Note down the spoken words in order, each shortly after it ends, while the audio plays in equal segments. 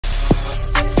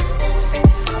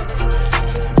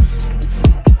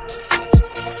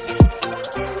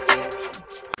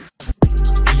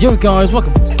Yo guys,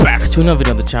 welcome back to another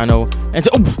video on the channel,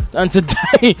 and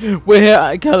today we're here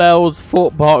at Kalel's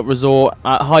Thorpe Park Resort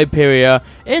at Hyperia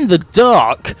in the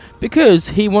dark because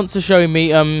he wants to show me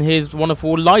his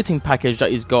wonderful lighting package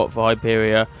that he's got for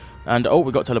Hyperia. And oh,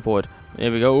 we got teleported.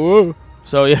 Here we go. Whoa.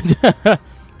 So yeah,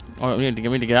 oh, we need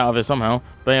to get out of here somehow.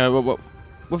 But yeah, we'll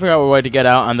figure out a way to get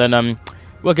out, and then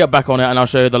we'll get back on it, and I'll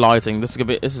show you the lighting. This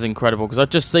is incredible because I've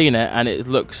just seen it and it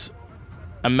looks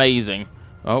amazing.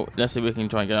 Oh, let's see if we can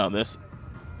try and get out of this.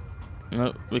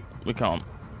 No, we can't.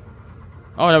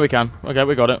 Oh, no, we can. Okay,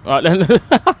 we got it. All right,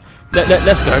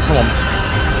 let's go. Come on.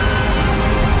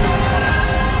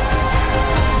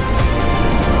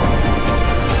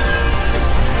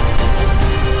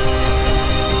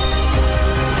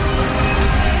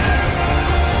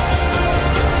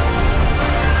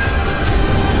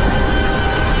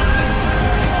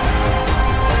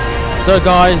 So,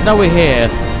 guys, now we're here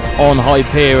on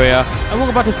Hyperia, and we're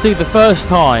about to see the first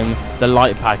time the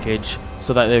light package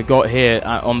so that they've got here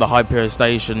on the Hyperia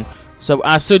station. So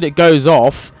as soon as it goes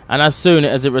off and as soon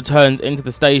as it returns into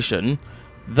the station,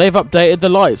 they've updated the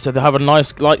lights, so they have a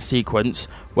nice light sequence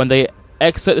when they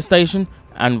exit the station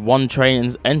and one train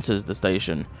enters the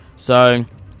station. So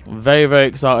very, very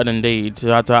excited indeed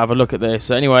to have a look at this.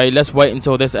 So anyway, let's wait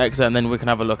until this exit and then we can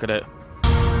have a look at it.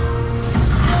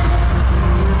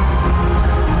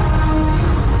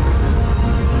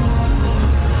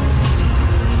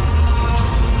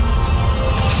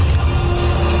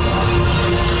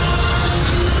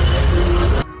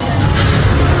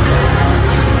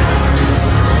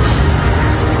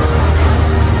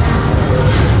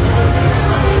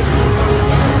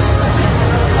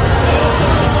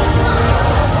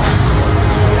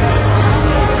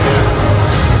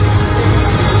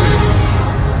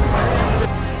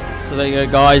 So there you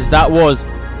go, guys, that was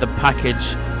the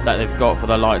package that they've got for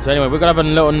the lights. So anyway, we're going to have a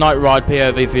little night ride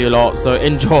POV for you lot, so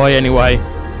enjoy anyway.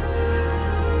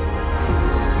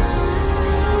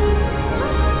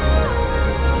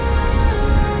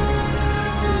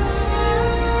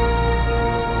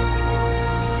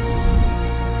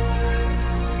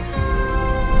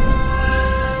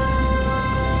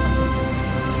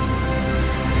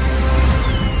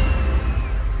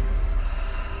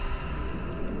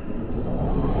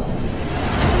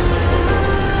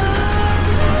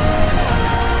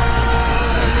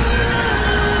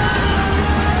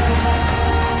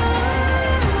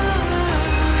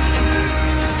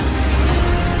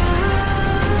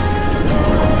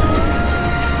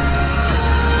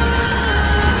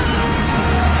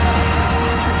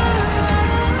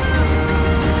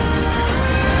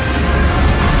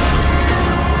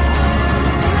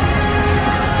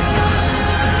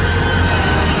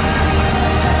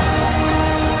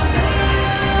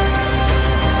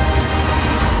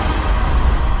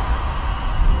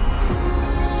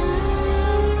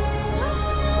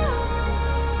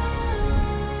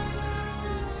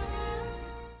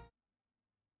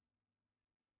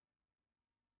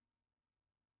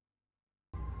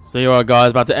 So you are,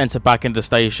 guys, about to enter back into the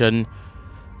station.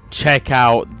 Check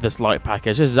out this light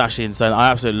package. This is actually insane.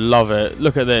 I absolutely love it.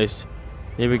 Look at this.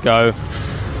 Here we go.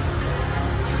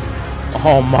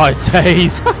 Oh my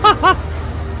days.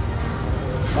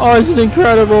 Oh, this is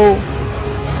incredible.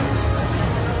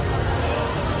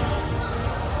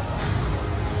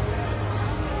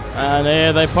 And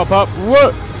here they pop up.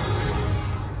 Whoa!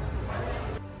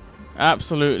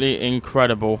 Absolutely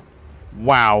incredible.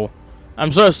 Wow. I'm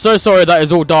so sorry that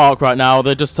it's all dark right now.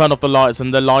 They just turned off the lights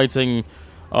and the lighting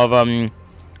of they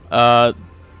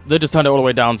just turned it all the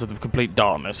way down to the complete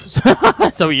darkness.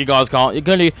 So you guys can't. You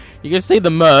can see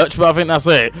the merch, but I think that's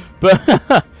it.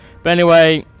 But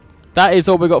anyway, that is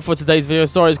all we got for today's video.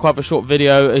 Sorry, it's quite a short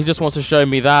video. He just wants to show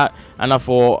me that, and I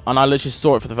literally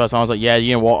saw it for the first time. I was like, yeah,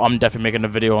 you know what? I'm definitely making a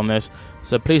video on this.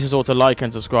 So please just also like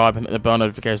and subscribe and hit the bell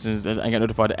notifications and get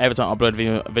notified every time I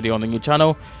upload a video on the new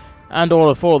channel. And all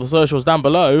of the socials down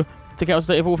below to get up to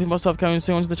date with all things myself coming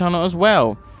soon onto the channel as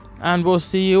well. And we'll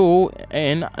see you all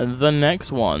in the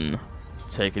next one.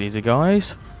 Take it easy,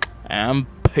 guys, and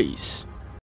peace.